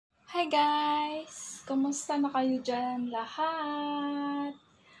Hi guys! Kumusta na kayo dyan lahat?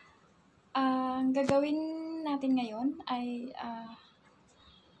 Ang gagawin natin ngayon ay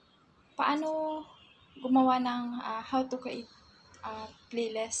paano gumawa ng how to create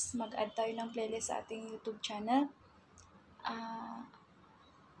playlist. Mag-add tayo ng playlist sa ating YouTube channel.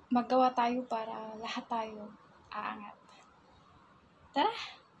 Maggawa tayo para lahat tayo aangat. Tara!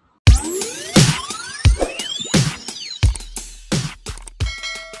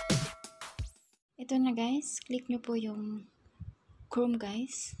 Ito na guys, click nyo po yung Chrome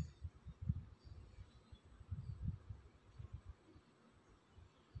guys.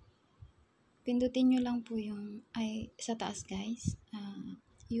 Pindutin nyo lang po yung, sa taas guys,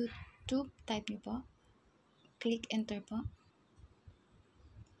 YouTube, type nyo po. Click enter po.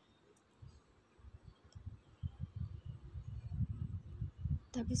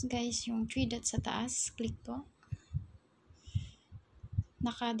 Tapos guys, yung 3 dots sa taas, click po.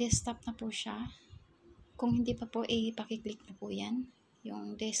 Naka-desktop na po siya. Kung hindi pa po, pakiclick na po yan.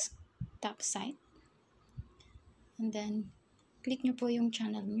 Yung desktop site. And then, click nyo po yung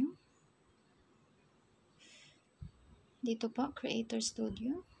channel nyo. Dito po, Creator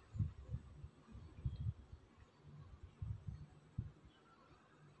Studio.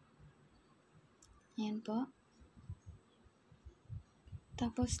 Ayan po.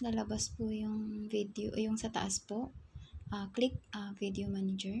 Tapos, lalabas po yung video, yung sa taas po. Click Video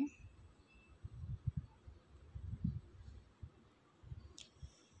Manager.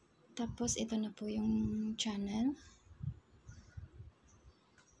 Tapos, ito na po yung channel.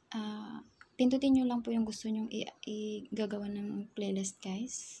 Pindutin nyo lang po yung gusto nyong gagawa ng playlist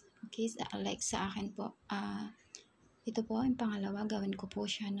guys. Okay, like sa akin po. Ito po, yung pangalawa, gawin ko po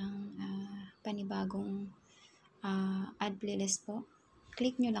siya ng panibagong add playlist po.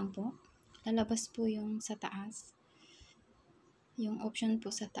 Click nyo lang po. Lalabas po yung sa taas. Yung option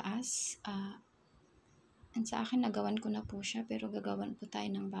po sa taas. And sa akin, nagawan ko na po siya. Pero gagawan po tayo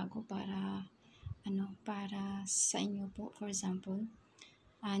ng bago para, para sa inyo po. For example,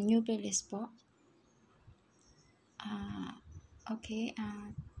 new playlist po. Okay.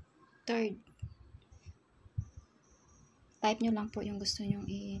 Third. Type nyo lang po yung gusto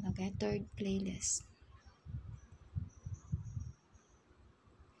nyong ilagay. Third playlist.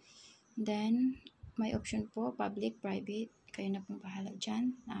 Then, may option po, public, private. Kayo na pong bahala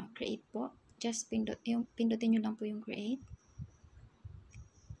dyan. Create po. Just pindutin nyo lang po yung create.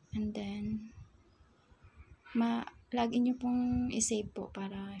 And then, login nyo pong i-save po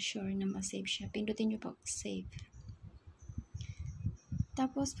para sure na ma-save siya. Pindutin nyo po, save.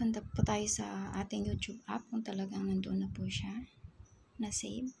 Tapos, punta po tayo sa ating YouTube app kung talagang nandoon na po siya.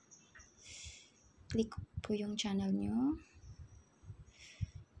 Na-save. Click po yung channel nyo.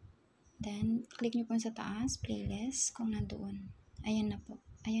 Then, click nyo po sa taas, playlist, kung nandoon. Ayan na po.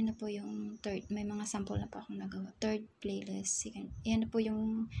 Ayan na po yung third. May mga sample na po akong nagawa. Third playlist. Ayan na po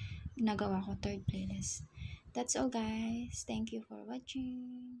yung nagawa ko, third playlist. That's all guys. Thank you for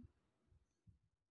watching.